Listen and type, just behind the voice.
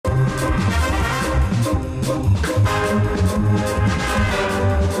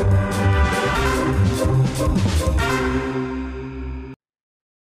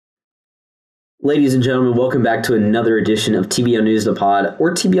Ladies and gentlemen, welcome back to another edition of TBL News the Pod,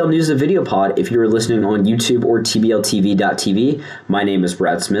 or TBL News the Video Pod if you're listening on YouTube or TBLTV.tv. My name is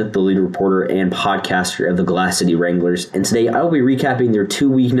Brad Smith, the lead reporter and podcaster of the Glass City Wranglers, and today I will be recapping their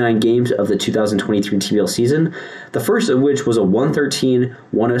 2 Week 9 games of the 2023 TBL season, the first of which was a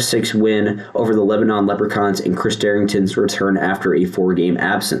 113-106 win over the Lebanon Leprechauns and Chris Darrington's return after a 4-game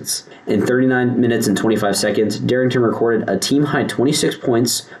absence. In 39 minutes and 25 seconds, Darrington recorded a team-high 26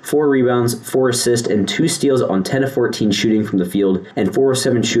 points, 4 rebounds, 4 assists, and 2 steals on 10 of 14 shooting from the field and 4 of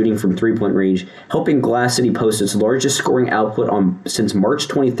 7 shooting from three-point range, helping Glass City post its largest scoring output since March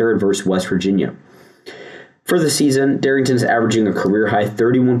 23rd versus West Virginia. For the season, Darrington is averaging a career-high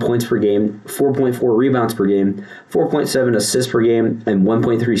 31 points per game, 4.4 rebounds per game, 4.7 assists per game, and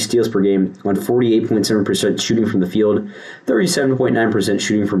 1.3 steals per game on 48.7% shooting from the field, 37.9%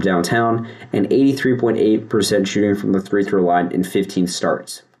 shooting from downtown, and 83.8% shooting from the free-throw line in 15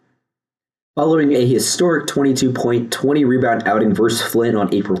 starts. Following a historic 22-point, 20-rebound outing versus Flint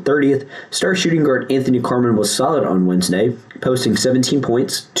on April 30th, star shooting guard Anthony Carmen was solid on Wednesday, posting 17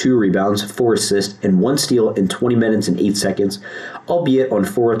 points, 2 rebounds, 4 assists, and 1 steal in 20 minutes and 8 seconds, albeit on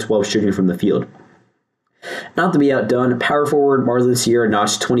 4 of 12 shooting from the field. Not to be outdone, power forward Marlon Sierra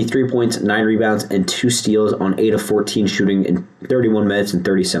notched 23 points, 9 rebounds, and 2 steals on 8 of 14 shooting in 31 minutes and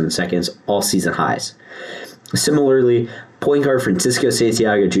 37 seconds, all season highs. Similarly, point guard Francisco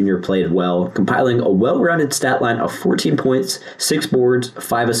Santiago Jr. played well, compiling a well-rounded stat line of 14 points, 6 boards,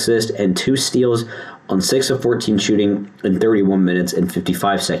 5 assists, and 2 steals on 6 of 14 shooting in 31 minutes and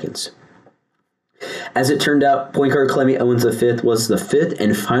 55 seconds. As it turned out, point guard Clemmy Owens V was the 5th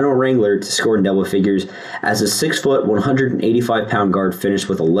and final Wrangler to score in double figures, as a 6-foot, 185-pound guard finished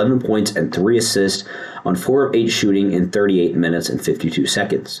with 11 points and 3 assists on 4 of 8 shooting in 38 minutes and 52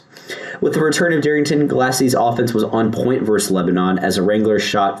 seconds. With the return of Darrington, Glass City's offense was on point versus Lebanon, as the Wranglers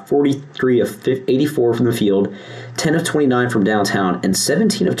shot 43 of 84 from the field, 10 of 29 from downtown, and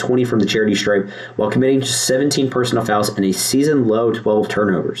 17 of 20 from the charity stripe, while committing just 17 personal fouls and a season-low 12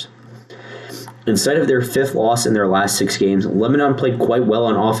 turnovers. In spite of their 5th loss in their last 6 games, Lebanon played quite well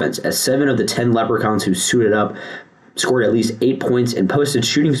on offense, as 7 of the 10 Leprechauns who suited up scored at least 8 points and posted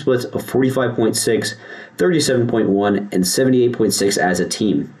shooting splits of 45.6, 37.1, and 78.6 as a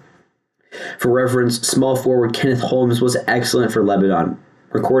team. For reference, small forward Kenneth Holmes was excellent for Lebanon,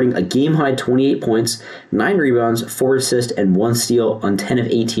 recording a game-high 28 points, 9 rebounds, 4 assists, and 1 steal on 10 of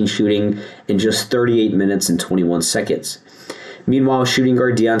 18 shooting in just 38 minutes and 21 seconds. Meanwhile, shooting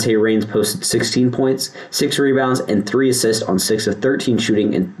guard Deontay Raines posted 16 points, 6 rebounds, and 3 assists on 6 of 13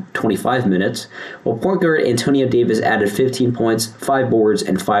 shooting in 25 minutes, while point guard Antonio Davis added 15 points, 5 boards,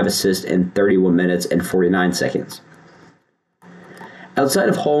 and 5 assists in 31 minutes and 49 seconds. Outside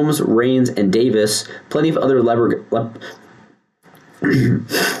of Holmes, Raines, and Davis, plenty of other Leprechauns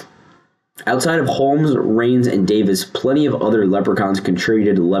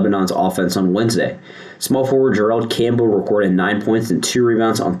contributed to Lebanon's offense on Wednesday. Small forward Gerald Campbell recorded 9 points and 2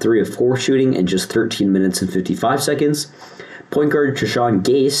 rebounds on 3 of 4 shooting in just 13 minutes and 55 seconds. Point guard Trishon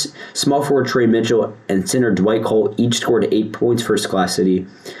Gase, small forward Trey Mitchell, and center Dwight Cole each scored 8 points for Glass City.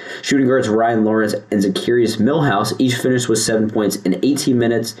 Shooting guards Ryan Lawrence and Zacharias Millhouse each finished with 7 points in 18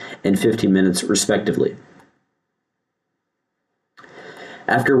 minutes and 15 minutes, respectively.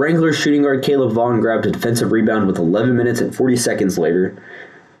 After Wranglers shooting guard Caleb Vaughn grabbed a defensive rebound with 11 minutes and 40 seconds later,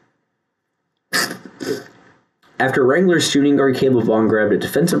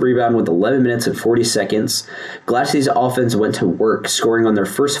 Glass City's offense went to work, scoring on their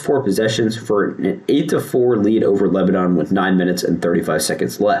first 4 possessions for an 8-4 lead over Lebanon with 9 minutes and 35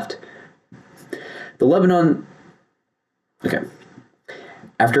 seconds left.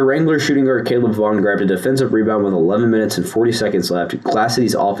 After Wranglers shooting guard Caleb Vaughn grabbed a defensive rebound with 11 minutes and 40 seconds left, Glass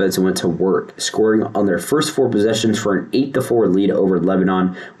City's offense went to work, scoring on their first 4 possessions for an 8-4 lead over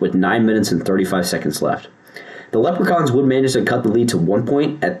Lebanon with 9 minutes and 35 seconds left. The Leprechauns would manage to cut the lead to 1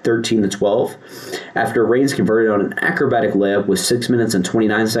 point at 13-12 after Raines converted on an acrobatic layup with 6 minutes and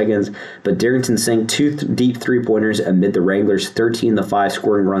 29 seconds, but Darrington sank 2 deep three-pointers amid the Wranglers' 13-5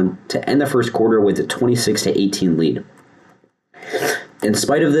 scoring run to end the first quarter with a 26-18 lead. In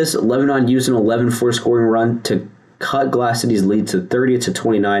spite of this, Lebanon used an 11-4 scoring run to cut Glass City's lead to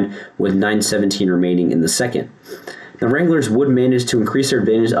 30-29 with 9:17 remaining in the second. The Wranglers would manage to increase their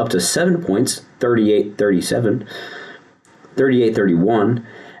advantage up to 7 points, 38-31.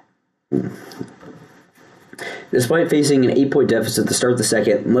 Despite facing an 8-point deficit to start the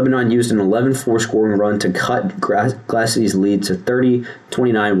second, Lebanon used an 11-4 scoring run to cut Glass City's lead to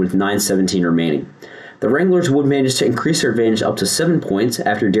 30-29 with 9:17 remaining. The Wranglers would manage to increase their advantage up to 7 points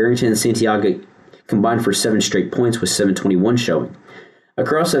after Darrington and Santiago combined for 7 straight points with 7:21 showing.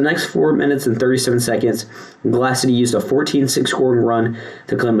 Across the next 4 minutes and 37 seconds, Glass City used a 14-6 scoring run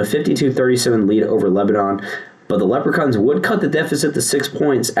to claim a 52-37 lead over Lebanon, but the Leprechauns would cut the deficit to 6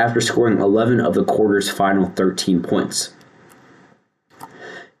 points after scoring 11 of the quarter's final 13 points.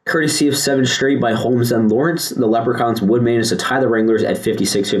 Courtesy of 7 straight by Holmes and Lawrence, the Leprechauns would manage to tie the Wranglers at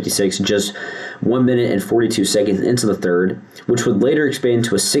 56-56 just 1 minute and 42 seconds into the third, which would later expand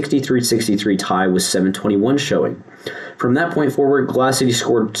to a 63-63 tie with 7:21 showing. From that point forward, Glass City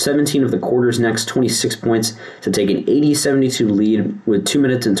scored 17 of the quarter's next 26 points to take an 80-72 lead with 2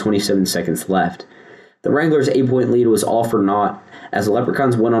 minutes and 27 seconds left. The Wranglers' 8-point lead was all for naught, as the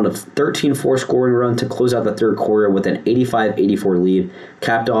Leprechauns went on a 13-4 scoring run to close out the third quarter with an 85-84 lead,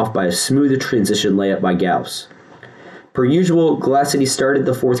 capped off by a smooth transition layup by Gauss. Per usual, Glass City started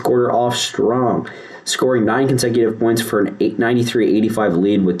the fourth quarter off strong, scoring 9 consecutive points for an 93-85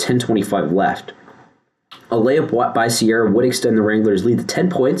 lead with 10:25 left. A layup by Sierra would extend the Wranglers' lead to 10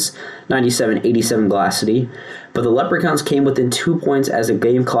 points, 97-87 Glass City, but the Leprechauns came within 2 points as the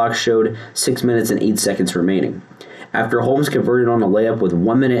game clock showed 6 minutes and 8 seconds remaining. After Holmes converted on a layup with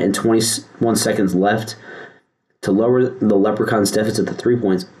 1 minute and 21 seconds left to lower the Leprechauns' deficit to 3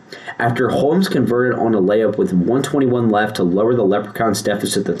 points. After Holmes converted on a layup with 1:21 left to lower the Leprechauns'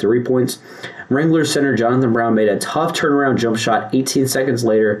 deficit to 3 points, Wranglers center Jonathan Brown made a tough turnaround jump shot 18 seconds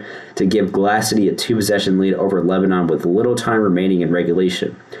later to give Glass City a 2-possession lead over Lebanon with little time remaining in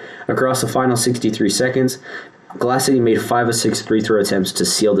regulation. Across the final 63 seconds, Glass City made 5 of 6 free-throw attempts to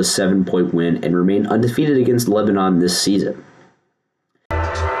seal the 7-point win and remain undefeated against Lebanon this season.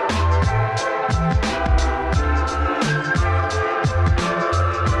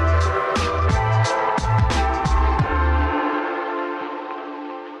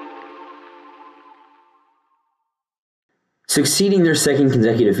 Succeeding their second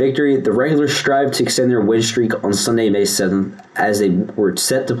consecutive victory, the Wranglers strived to extend their win streak on Sunday, May 7th, as they were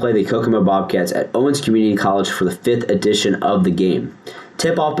set to play the Kokomo Bobcats at Owens Community College for the 5th edition of the game.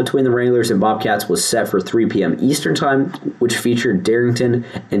 Tip-off between the Wranglers and Bobcats was set for 3 p.m. Eastern Time, which featured Darrington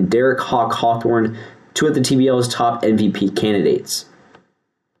and Derek Hawk Hawthorne, two of the TBL's top MVP candidates.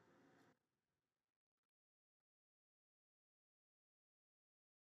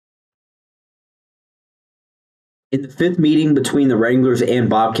 In the 5th meeting between the Wranglers and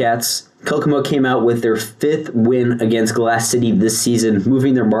Bobcats, Kokomo came out with their 5th win against Glass City this season,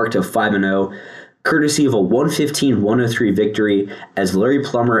 moving their mark to 5-0, courtesy of a 115-103 victory as Larry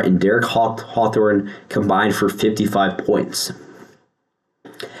Plummer and Derek Hawthorne combined for 55 points.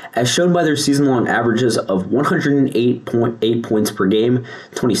 As shown by their season-long averages of 108.8 points per game,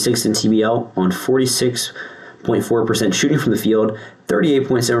 26th in TBL, on 46.4% shooting from the field,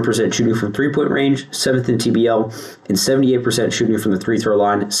 38.7% shooting from three-point range, 7th in TBL, and 78% shooting from the free-throw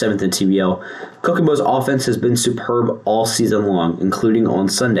line, 7th in TBL. Kokomo's offense has been superb all season long, including on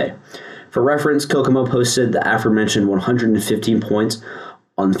Sunday. For reference, Kokomo posted the aforementioned 115 points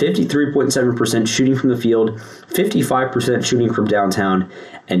on 53.7% shooting from the field, 55% shooting from downtown,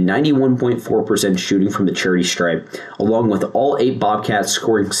 and 91.4% shooting from the charity stripe, along with all 8 Bobcats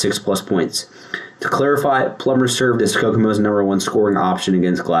scoring 6+ points. To clarify, Plummer served as Kokomo's number 1 scoring option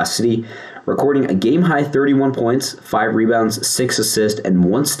against Glass City, recording a game-high 31 points, 5 rebounds, 6 assists, and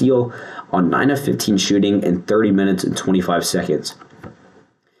 1 steal on 9 of 15 shooting in 30 minutes and 25 seconds.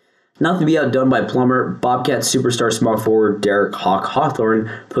 Not to be outdone by Plummer, Bobcats superstar small forward Derek Hawk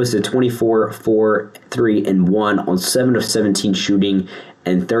Hawthorne posted 24, 4, 3, and 1 on 7 of 17 shooting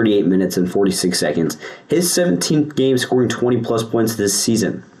in 38 minutes and 46 seconds. His 17th game scoring 20-plus points this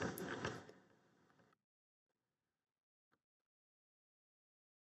season.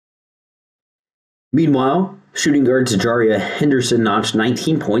 Meanwhile, shooting guard Tajaria Henderson notched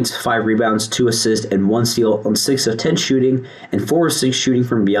 19 points, 5 rebounds, 2 assists, and 1 steal on 6 of 10 shooting and 4 of 6 shooting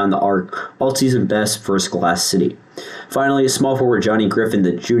from beyond the arc, all-season best for Glass City. Finally, small forward Johnny Griffin,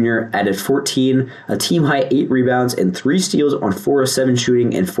 the junior, added 14, a team-high 8 rebounds, and 3 steals on 4 of 7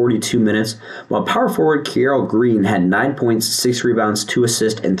 shooting in 42 minutes, while power forward Kiarl Green had 9 points, 6 rebounds, 2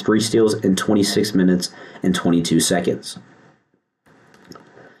 assists, and 3 steals in 26 minutes and 22 seconds.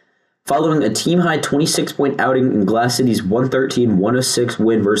 Following a team-high 26-point outing in Glass City's 113-106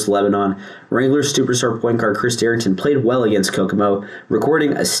 win versus Lebanon, Wranglers superstar point guard Chris Darrington played well against Kokomo,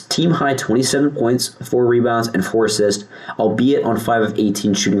 recording a team-high 27 points, 4 rebounds, and 4 assists, albeit on 5 of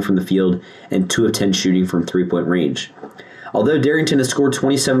 18 shooting from the field and 2 of 10 shooting from three-point range. Although Darrington has scored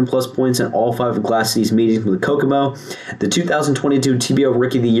 27-plus points in all 5 of Glass City's meetings with Kokomo, the 2022 TBO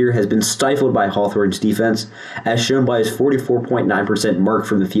Rookie of the Year has been stifled by Hawthorne's defense, as shown by his 44.9% mark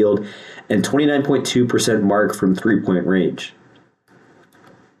from the field and 29.2% mark from three-point range.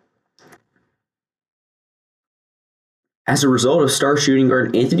 As a result of star shooting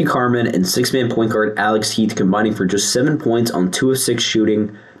guard Anthony Carmen and six-man point guard Alex Heath combining for just 7 points on 2 of 6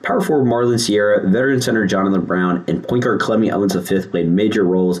 shooting, power forward Marlon Sierra, veteran center Jonathan Brown, and point guard Clemmie Owens V played major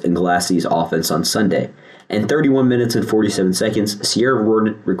roles in Glass City's offense on Sunday. In 31 minutes and 47 seconds, Sierra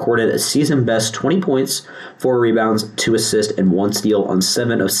recorded a season-best 20 points, 4 rebounds, 2 assists, and 1 steal on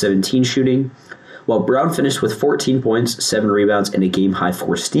 7 of 17 shooting, while Brown finished with 14 points, 7 rebounds, and a game-high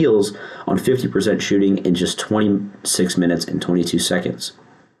 4 steals on 50% shooting in just 26 minutes and 22 seconds.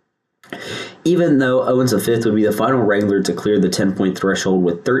 Even though Owens V would be the final Wrangler to clear the 10-point threshold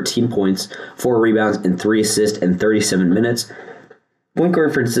with 13 points, 4 rebounds, and 3 assists in 37 minutes, point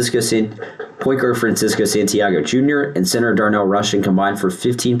guard Francisco Santiago Jr. and center Darnell Rushing combined for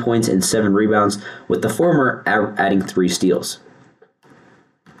 15 points and 7 rebounds, with the former adding 3 steals.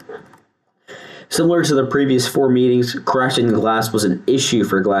 Similar to the previous 4 meetings, crashing the glass was an issue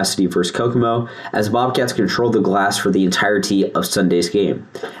for Glass City versus Kokomo, as Bobcats controlled the glass for the entirety of Sunday's game.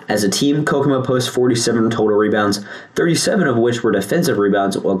 As a team, Kokomo posted 47 total rebounds, 37 of which were defensive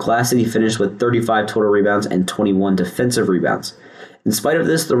rebounds, while Glass City finished with 35 total rebounds and 21 defensive rebounds. In spite of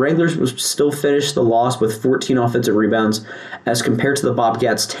this, the Wranglers would still finish the loss with 14 offensive rebounds, as compared to the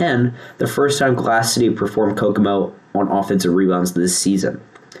Bobcats' 10, the first time Glass City performed Kokomo on offensive rebounds this season.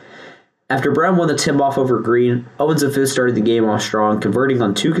 After Brown won the tip-off over Green, Owens V started the game off strong, converting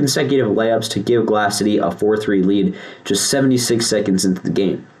on 2 consecutive layups to give Glass City a 4-3 lead just 76 seconds into the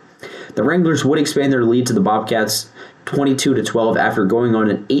game. The Wranglers would expand their lead to the Bobcats 22-12 after going on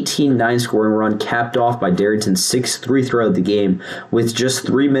an 18-9 scoring run capped off by Darrington's 6th free throw of the game with just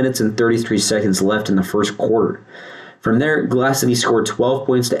 3 minutes and 33 seconds left in the first quarter. From there, Glass City scored 12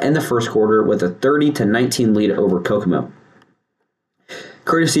 points to end the first quarter with a 30-19 lead over Kokomo.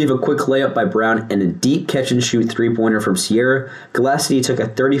 Courtesy of a quick layup by Brown and a deep catch-and-shoot three-pointer from Sierra, Glass City took a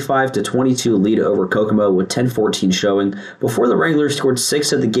 35-22 lead over Kokomo with 10-14 showing before the Wranglers scored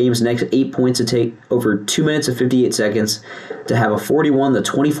 6 of the game's next 8 points to take over 2 minutes and 58 seconds to have a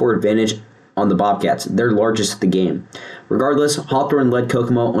 41-24 advantage on the Bobcats, their largest of the game. Regardless, Hawthorne led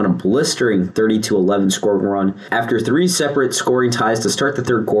Kokomo on a blistering 30-11 scoring run. After 3 separate scoring ties to start the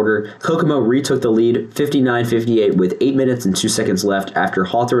third quarter, Kokomo retook the lead 59-58 with 8 minutes and 2 seconds left after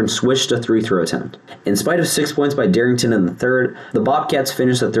Hawthorne switched a 3-throw attempt. In spite of 6 points by Darrington in the third, the Bobcats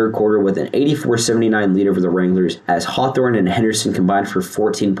finished the third quarter with an 84-79 lead over the Wranglers as Hawthorne and Henderson combined for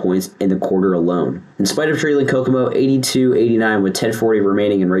 14 points in the quarter alone. In spite of trailing Kokomo 82-89 with 10:40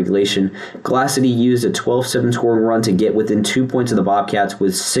 remaining in regulation, Glass City used a 12-7 scoring run to get within 2 points of the Bobcats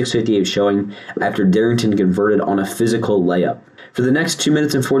with 6:58 showing after Darrington converted on a physical layup. For the next 2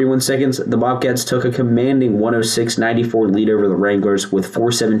 minutes and 41 seconds, the Bobcats took a commanding 106-94 lead over the Wranglers with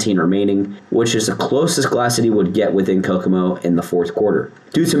 4:17 remaining, which is the closest Glass City would get within Kokomo in the fourth quarter.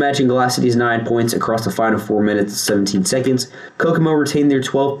 Due to matching Glass City's 9 points across the final 4 minutes and 17 seconds, Kokomo retained their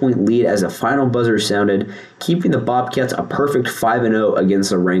 12-point lead as a final buzzer sounded, keeping the Bobcats a perfect 5-0 against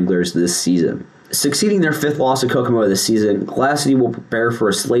the Wranglers this season. Succeeding their 5th loss to Kokomo this season, Glass City will prepare for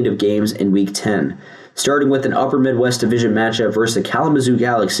a slate of games in Week 10, starting with an Upper Midwest Division matchup versus the Kalamazoo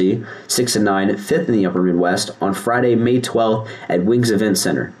Galaxy, 6-9, 5th in the Upper Midwest, on Friday, May 12th at Wings Event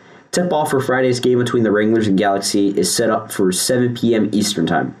Center. Tip-off for Friday's game between the Wranglers and Galaxy is set up for 7 p.m. Eastern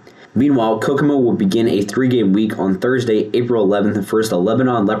Time. Meanwhile, Kokomo will begin a 3-game week on Thursday, April 11th versus the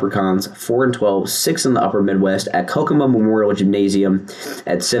Lebanon Leprechauns, 4-12, 6th in the Upper Midwest at Kokomo Memorial Gymnasium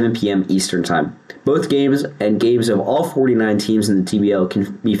at 7 p.m. Eastern Time. Both games and games of all 49 teams in the TBL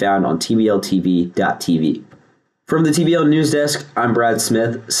can be found on tbltv.tv. From the TBL News Desk, I'm Brad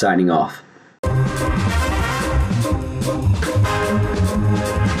Smith, signing off.